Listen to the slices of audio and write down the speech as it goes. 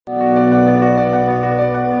You're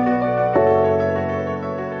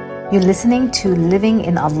listening to Living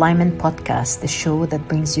in Alignment podcast, the show that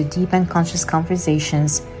brings you deep and conscious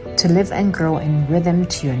conversations to live and grow in rhythm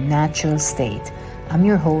to your natural state. I'm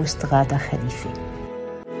your host, Ghada Khalifi.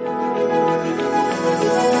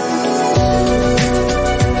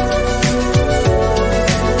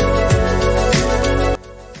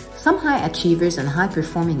 Some high achievers and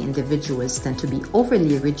high-performing individuals tend to be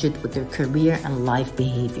overly rigid with their career and life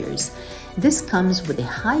behaviors. This comes with a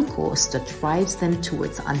high cost that drives them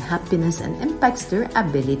towards unhappiness and impacts their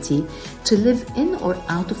ability to live in or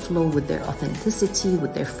out of flow with their authenticity,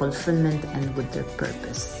 with their fulfillment, and with their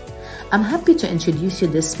purpose. I'm happy to introduce you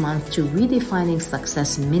this month to Redefining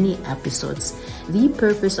Success mini episodes. The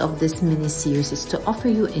purpose of this mini series is to offer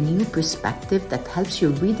you a new perspective that helps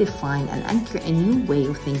you redefine and anchor a new way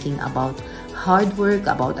of thinking about hard work,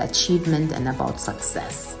 about achievement, and about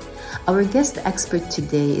success. Our guest expert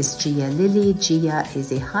today is Gia Lilly. Gia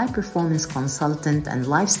is a high-performance consultant and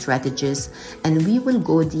life strategist, and we will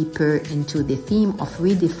go deeper into the theme of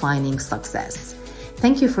redefining success.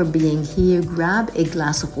 Thank you for being here. Grab a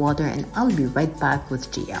glass of water and I'll be right back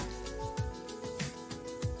with Gia.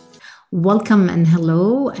 Welcome and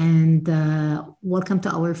hello, and welcome to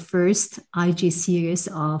our first IG series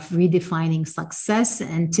of Redefining Success.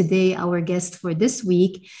 And today our guest for this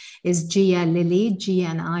week is Gia Lilly. Gia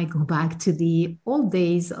and I go back to the old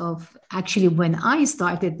days of actually when I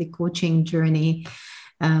started the coaching journey.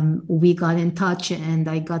 We got in touch and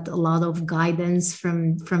I got a lot of guidance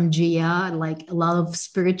from Gia, like a lot of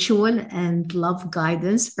spiritual and love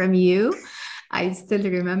guidance from you. I still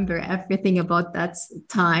remember everything about that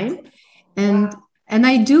time. And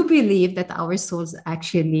I do believe that our souls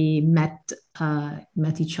actually met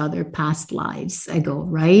each other past lives ago,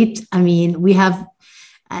 right? I mean,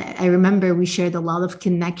 I remember we shared a lot of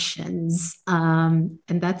connections, and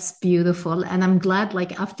that's beautiful. And I'm glad,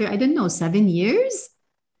 like after, 7 years,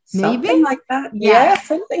 maybe something like that. Yeah,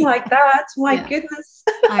 something like that. My goodness.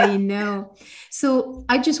 I know. So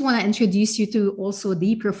I just want to introduce you to also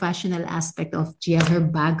the professional aspect of Gia, her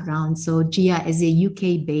background. So Gia is a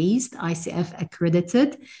UK-based, ICF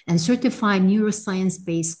accredited and certified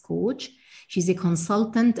neuroscience-based coach. She's a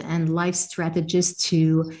consultant and life strategist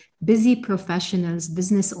to busy professionals,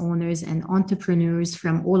 business owners, and entrepreneurs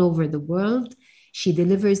from all over the world. She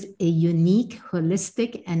delivers a unique,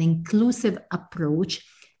 holistic, and inclusive approach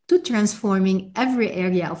to transforming every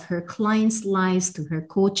area of her clients' lives through her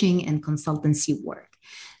coaching and consultancy work.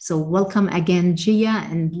 So welcome again, Gia,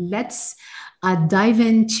 and let's dive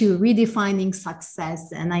into redefining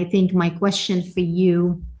success. And I think my question for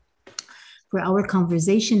you for our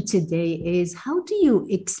conversation today is, how do you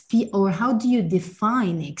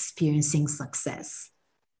define experiencing success?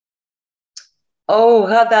 Oh,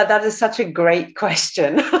 that is such a great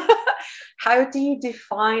question. How do you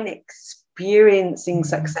define experiencing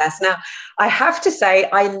success? Now, I have to say,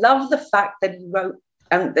 I love the fact that you wrote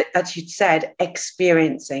that you said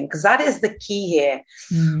experiencing, because that is the key here.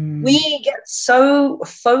 We get so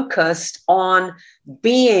focused on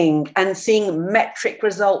being and seeing metric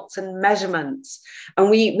results and measurements, and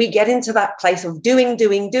we get into that place of doing,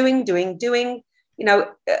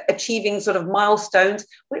 achieving sort of milestones,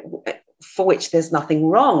 for which there's nothing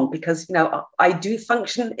wrong, because I do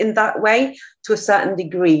function in that way to a certain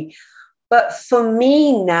degree. But for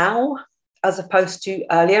me now, as opposed to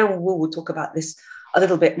earlier, and we'll talk about this a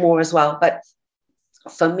little bit more as well, but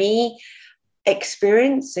for me,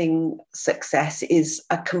 experiencing success is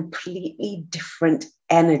a completely different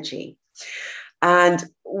energy. And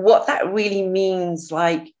what that really means,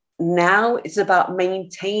 like now, it's about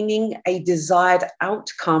maintaining a desired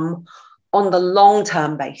outcome on the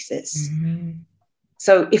long-term basis.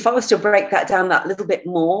 So if I was to break that down that little bit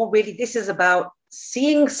more, really, this is about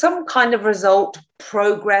seeing some kind of result,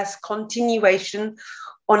 progress, continuation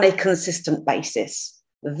on a consistent basis.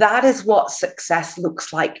 That is what success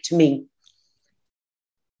looks like to me.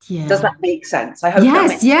 Yeah. Does that make sense? I hope that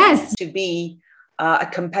makes sense. To be a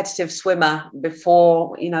competitive swimmer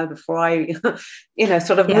before I,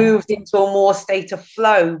 sort of moved into a more state of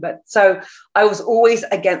flow. But so I was always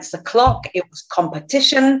against the clock. It was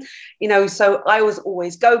competition, so I was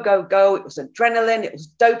always go, go, go. It was adrenaline. It was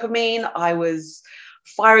dopamine. I was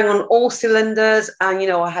firing on all cylinders. And,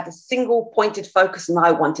 I had a single pointed focus and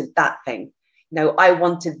I wanted that thing. I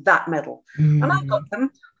wanted that medal and I got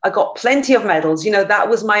them. I got plenty of medals. That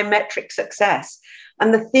was my metric success.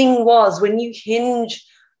 And the thing was, when you hinge,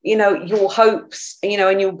 your hopes,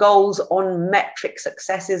 and your goals on metric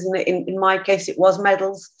successes, and in my case, it was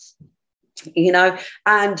medals,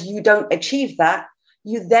 and you don't achieve that,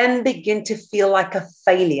 you then begin to feel like a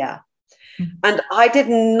failure. And I did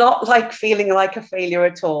not like feeling like a failure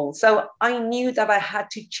at all. So I knew that I had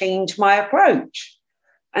to change my approach.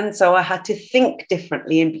 And so I had to think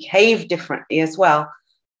differently and behave differently as well.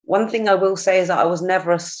 One thing I will say is that I was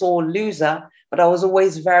never a sore loser, but I was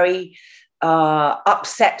always very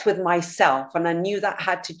upset with myself. And I knew that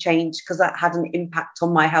had to change because that had an impact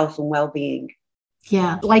on my health and well-being.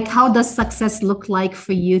 Yeah. Like, how does success look like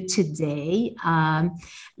for you today?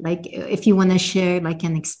 Like, if you want to share like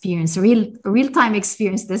an experience, a real-time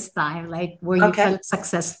experience this time, like where you felt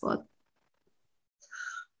successful.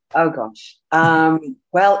 Oh gosh.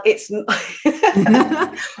 Well,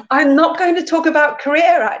 I'm not going to talk about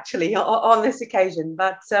career actually on this occasion,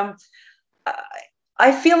 but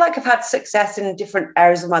I feel like I've had success in different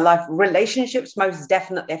areas of my life. Relationships, most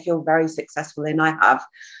definitely, I feel very successful in. I have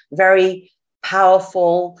very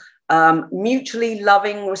powerful, mutually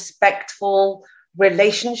loving, respectful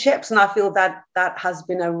relationships. And I feel that has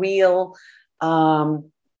been a real,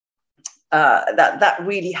 that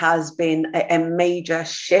really has been a major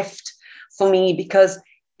shift for me, because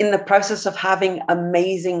in the process of having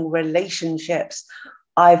amazing relationships,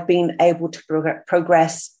 I've been able to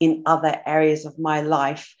progress in other areas of my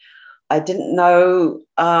life. I didn't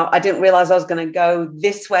realize I was going to go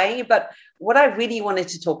this way, but what I really wanted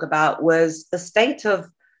to talk about was the state of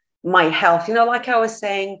my health. You know, like I was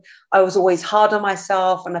saying, I was always hard on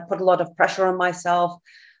myself and I put a lot of pressure on myself,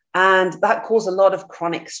 and that caused a lot of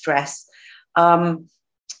chronic stress.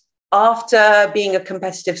 After being a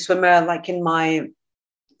competitive swimmer, like in my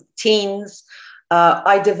teens,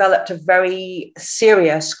 I developed a very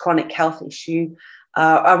serious chronic health issue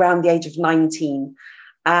around the age of 19.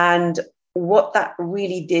 And what that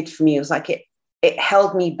really did for me was like it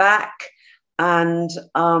held me back. And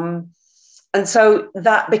so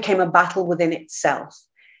that became a battle within itself.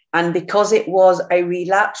 And because it was a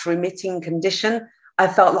relapse remitting condition, I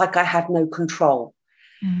felt like I had no control.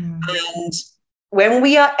 And when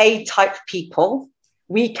we are A-type people,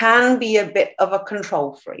 we can be a bit of a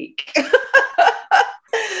control freak.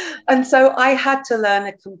 And so I had to learn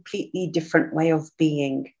a completely different way of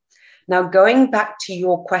being. Now, going back to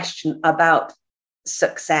your question about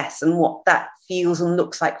success and what that feels and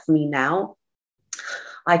looks like for me now,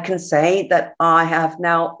 I can say that I have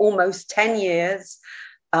now almost 10 years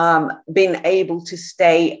been able to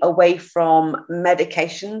stay away from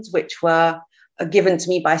medications, which were given to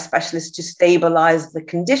me by specialists to stabilize the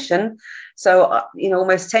condition. So,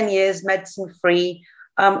 almost 10 years medicine free.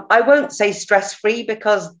 I won't say stress free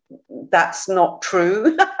because that's not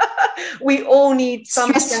true. We all need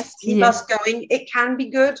some stress to keep us going. It can be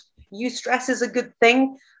good. Stress is a good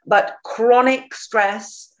thing, but chronic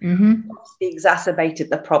stress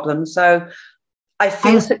exacerbated the problem. So I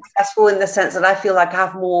feel successful in the sense that I feel like I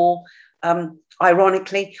have more,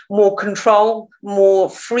 ironically, more control,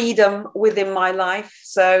 more freedom within my life.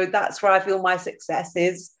 So that's where I feel my success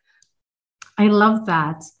is. I love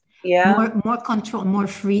that. Yeah. More control, more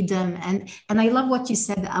freedom. And I love what you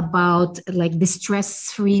said about like the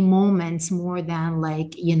stress-free moments more than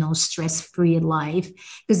like, stress-free life.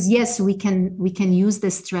 Because yes, we can use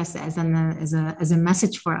the stress as a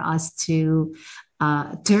message for us to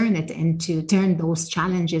turn those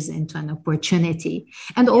challenges into an opportunity.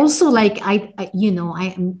 And also like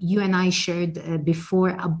you and I shared before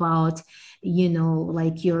about,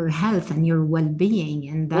 like your health and your well-being.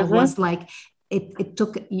 And that was like,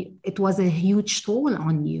 it was a huge toll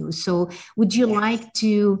on you. So would you like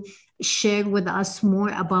to share with us more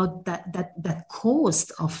about that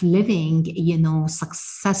cost of living,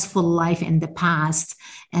 successful life in the past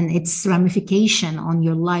and its ramification on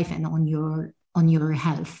your life and on your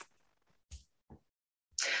health?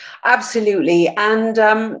 Absolutely.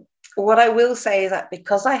 And what I will say is that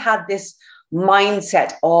because I had this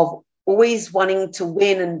mindset of always wanting to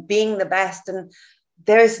win and being the best, and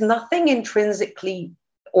there's nothing intrinsically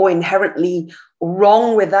or inherently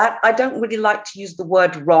wrong with that. I don't really like to use the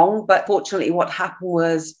word wrong, but fortunately what happened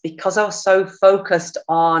was because I was so focused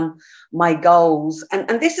on my goals, and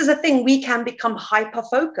this is a thing, we can become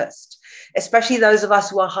hyper-focused, especially those of us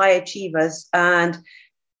who are high achievers. And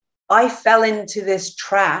I fell into this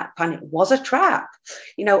trap, and it was a trap,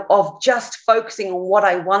 of just focusing on what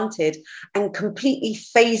I wanted and completely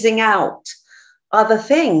phasing out other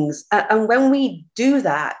things. And when we do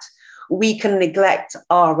that, we can neglect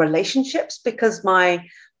our relationships, because my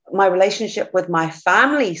relationship with my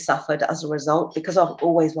family suffered as a result, because of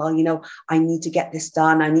always, I need to get this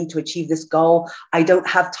done. I need to achieve this goal. I don't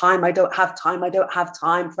have time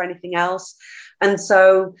for anything else. And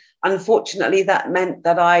so, unfortunately, that meant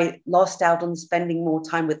that I lost out on spending more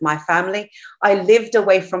time with my family. I lived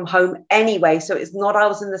away from home anyway, so it's not I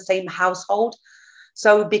was in the same household,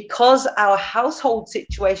 So because our household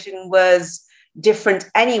situation was different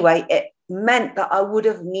anyway, it meant that I would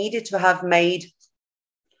have needed to have made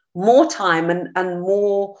more time and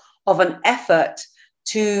more of an effort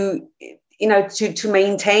to, to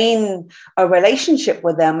maintain a relationship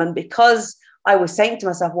with them. And because I was saying to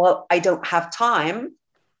myself, well, I don't have time,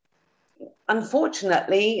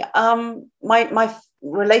 unfortunately, my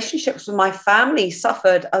relationships with my family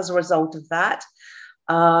suffered as a result of that.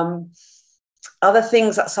 Other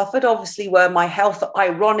things that suffered, obviously, were my health.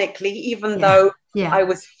 Ironically, even though I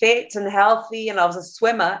was fit and healthy and I was a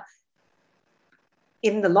swimmer,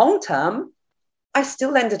 in the long term, I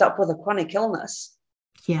still ended up with a chronic illness.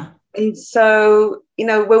 Yeah. And so,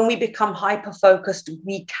 when we become hyper-focused,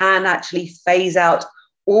 we can actually phase out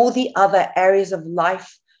all the other areas of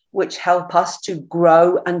life which help us to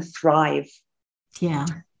grow and thrive. Yeah.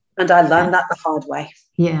 And I learned that the hard way.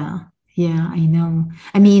 Yeah. Yeah, I know.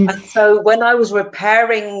 I mean, and so when I was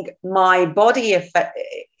repairing my body,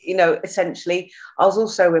 essentially, I was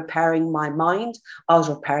also repairing my mind. I was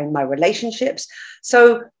repairing my relationships.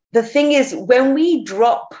 So the thing is, when we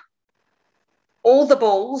drop all the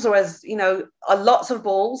balls, or lots of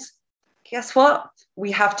balls, guess what?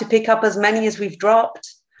 We have to pick up as many as we've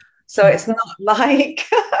dropped. So it's not like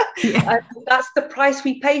that's the price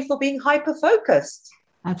we pay for being hyper-focused.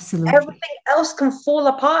 Absolutely. Everything else can fall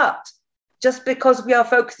apart just because we are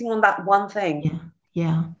focusing on that one thing.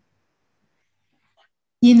 Yeah.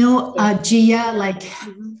 Gia,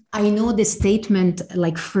 I know the statement,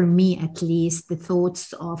 for me at least, the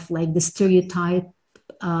thoughts of the stereotype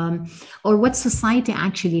or what society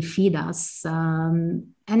actually feed us.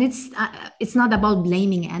 And it's not about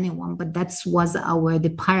blaming anyone, but was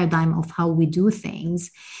the paradigm of how we do things.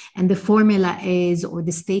 And the formula is, or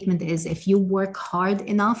the statement is, if you work hard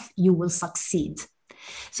enough, you will succeed.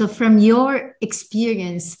 So from your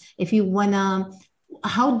experience, if you wanna,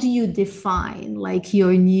 how do you define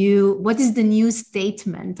what is the new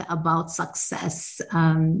statement about success,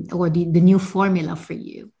 or the new formula for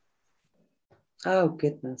you? Oh,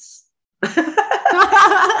 goodness.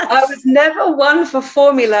 I was never one for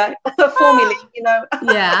formulae,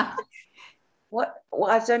 Yeah.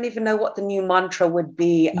 I don't even know what the new mantra would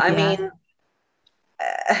be. Yeah. I mean,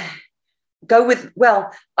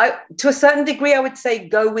 to a certain degree, I would say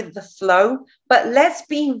go with the flow. But let's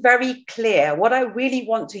be very clear. What I really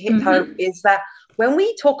want to hit home is that when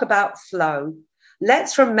we talk about flow,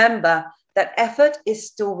 let's remember that effort is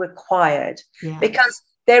still required, because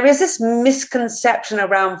there is this misconception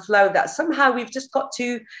around flow that somehow we've just got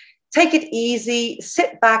to take it easy,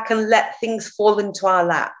 sit back and let things fall into our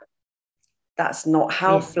lap. That's not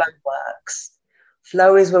how flow works.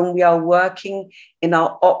 Flow is when we are working in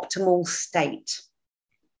our optimal state.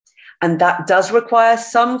 And that does require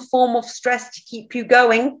some form of stress to keep you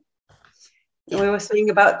going. And we were saying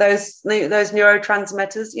about those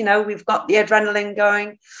neurotransmitters, we've got the adrenaline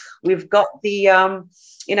going, we've got the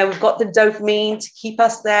we've got the dopamine to keep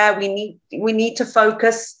us there. We need to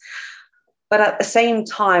focus, but at the same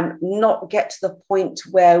time, not get to the point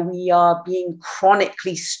where we are being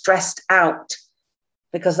chronically stressed out,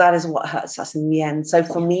 because that is what hurts us in the end. So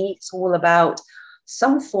for me, it's all about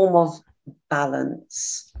some form of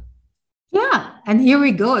balance. Yeah. And here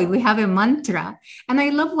we go. We have a mantra. And I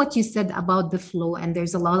love what you said about the flow. And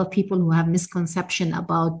there's a lot of people who have misconception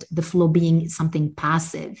about the flow being something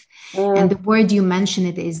passive. And the word you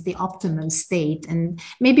mentioned is the optimal state. And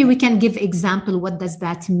maybe we can give example. What does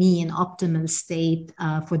that mean, optimal state,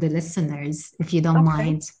 for the listeners, if you don't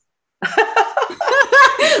mind?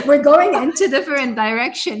 We're going into different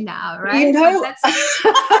direction now, right?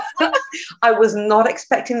 I was not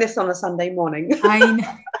expecting this on a Sunday morning. I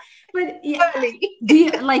know. But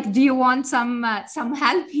do you want some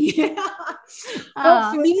help here?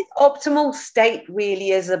 Well, for me, optimal state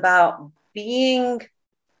really is about being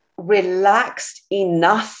relaxed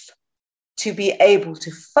enough to be able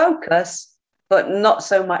to focus, but not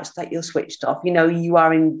so much that you're switched off. You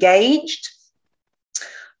are engaged.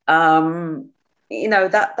 That's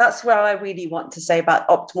where I really want to say about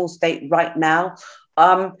optimal state right now.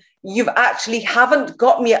 You actually haven't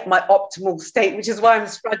got me at my optimal state, which is why I'm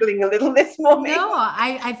struggling a little this morning. No,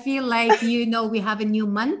 I feel like, we have a new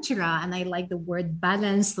mantra, and I like the word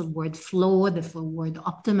balance, the word flow, the word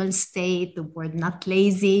optimal state, the word not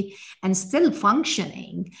lazy, and still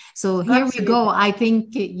functioning. So here we go. I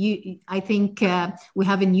think we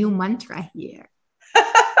have a new mantra here.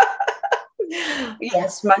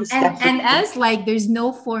 Yes, most definitely. And as there's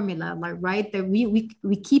no formula, right? That we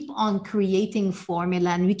keep on creating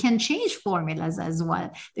formula, and we can change formulas as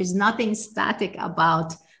well. There's nothing static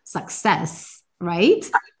about success, right?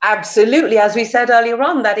 Absolutely. As we said earlier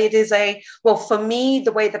on, that it is well, for me,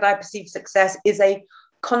 the way that I perceive success is a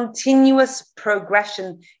continuous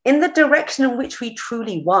progression in the direction in which we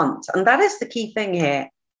truly want. And that is the key thing here.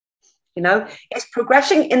 It's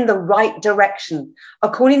progression in the right direction,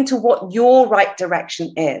 according to what your right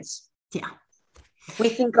direction is. Yeah. If we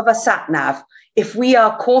think of a sat nav, if we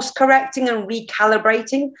are course correcting and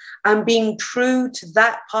recalibrating and being true to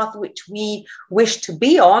that path which we wish to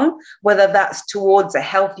be on, whether that's towards a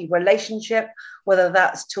healthy relationship, whether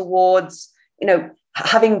that's towards,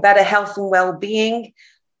 having better health and well-being,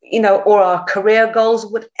 or our career goals,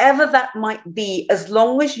 whatever that might be, as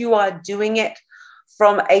long as you are doing it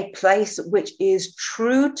from a place which is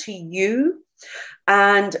true to you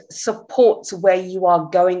and supports where you are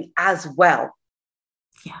going as well.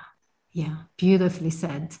 Yeah, beautifully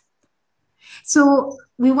said. So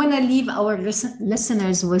we want to leave our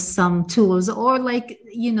listeners with some tools, or I like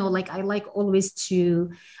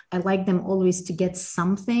them always to get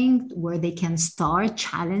something where they can start,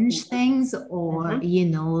 challenge things, or,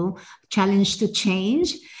 challenge to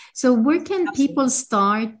change. So where can people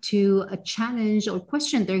start to challenge or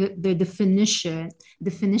question their definition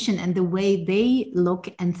and the way they look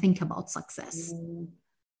and think about success?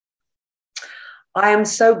 I am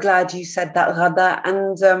so glad you said that, Ghada.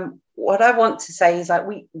 And what I want to say is that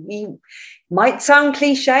we might sound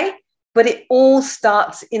cliche, but it all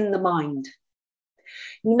starts in the mind.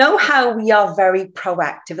 You know how we are very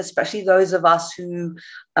proactive, especially those of us who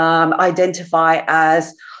identify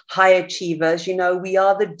as high achievers. We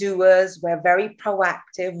are the doers. We're very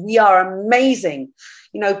proactive. We are amazing.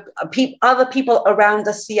 Other people around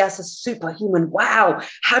us see us as superhuman. Wow,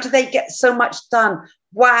 how do they get so much done?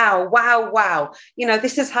 Wow, wow, wow.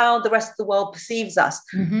 This is how the rest of the world perceives us.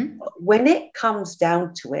 Mm-hmm. When it comes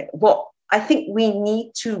down to it, what I think we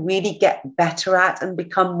need to really get better at and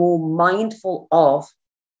become more mindful of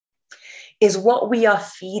is what we are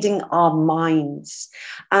feeding our minds,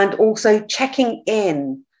 and also checking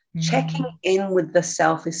in. Mm-hmm. Checking in with the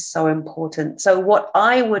self is so important. So what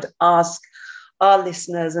I would ask our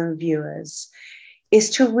listeners and viewers is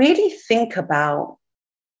to really think about,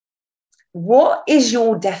 what is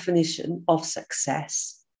your definition of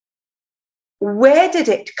success? Where did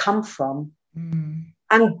it come from? Mm.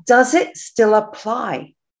 And does it still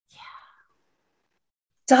apply? Yeah.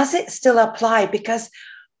 Does it still apply? Because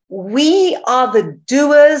we are the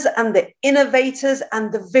doers and the innovators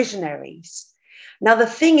and the visionaries. Now, the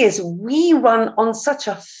thing is, we run on such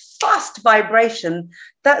a fast vibration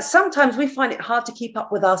that sometimes we find it hard to keep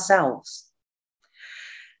up with ourselves.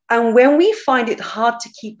 And when we find it hard to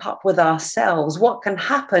keep up with ourselves, what can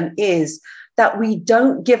happen is that we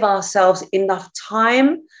don't give ourselves enough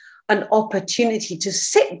time and opportunity to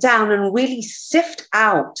sit down and really sift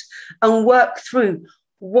out and work through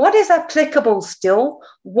what is applicable still,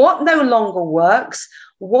 what no longer works,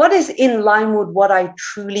 what is in line with what I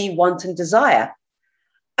truly want and desire.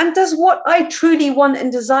 And does what I truly want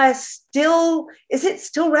and desire is it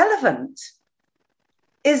still relevant?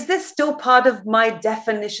 Is this still part of my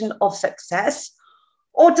definition of success?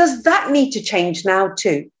 Or does that need to change now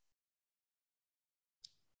too?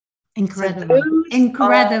 Incredible.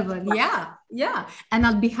 Incredible. Yeah. And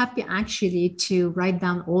I'll be happy actually to write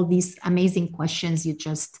down all these amazing questions you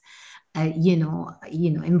just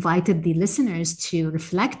invited the listeners to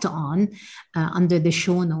reflect on under the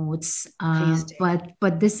show notes.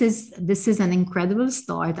 But this is an incredible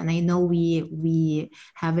start, and I know we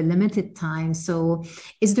have a limited time. So,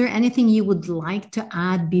 is there anything you would like to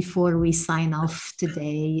add before we sign off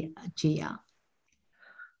today, Gia?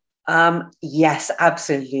 Yes,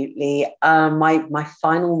 absolutely. My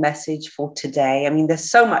final message for today, I mean, there's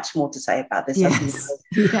so much more to say about this. Yes.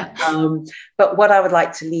 Yeah. But what I would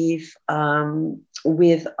like to leave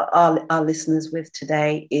with our listeners with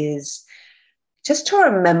today is just to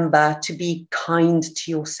remember to be kind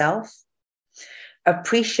to yourself,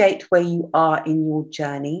 appreciate where you are in your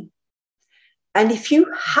journey. And if you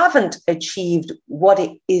haven't achieved what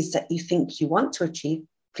it is that you think you want to achieve,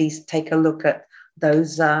 please take a look at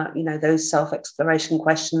those self-exploration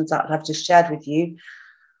questions that I've just shared with you.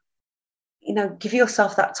 Give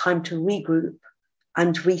yourself that time to regroup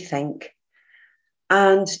and rethink,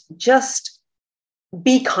 and just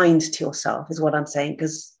be kind to yourself is what I'm saying,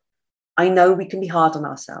 because I know we can be hard on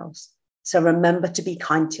ourselves. So remember to be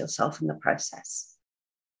kind to yourself in the process.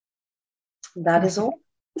 That is all.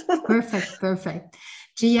 Perfect.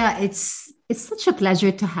 Gia, it's such a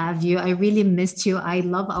pleasure to have you. I really missed you. I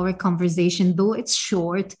love our conversation, though it's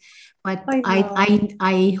short, But I know.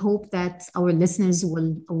 I hope that our listeners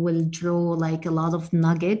will draw like a lot of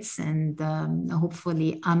nuggets, and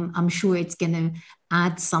hopefully I'm sure it's gonna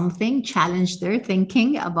add something, challenge their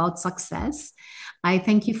thinking about success. I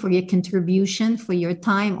thank you for your contribution, for your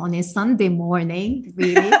time on a Sunday morning,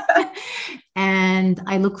 really. And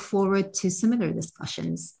I look forward to similar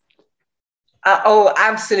discussions. Oh,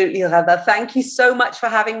 absolutely, Ghada. Thank you so much for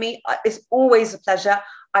having me. It's always a pleasure.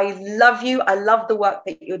 I love you. I love the work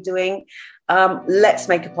that you're doing. Let's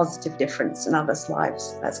make a positive difference in others'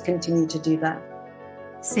 lives. Let's continue to do that.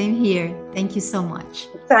 Same here. Thank you so much.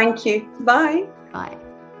 Thank you. Bye. Bye.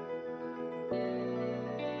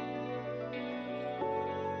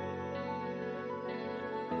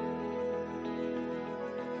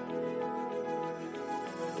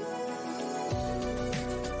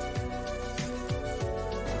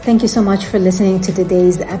 Thank you so much for listening to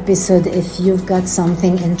today's episode. If you've got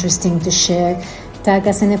something interesting to share, tag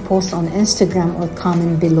us in a post on Instagram or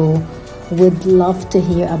comment below. We'd love to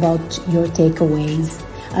hear about your takeaways.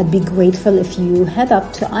 I'd be grateful if you head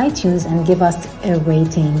up to iTunes and give us a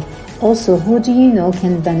rating. Also, who do you know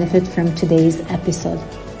can benefit from today's episode?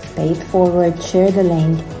 Pay it forward, share the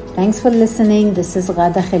link. Thanks for listening. This is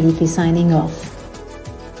Ghada Khalifi signing off.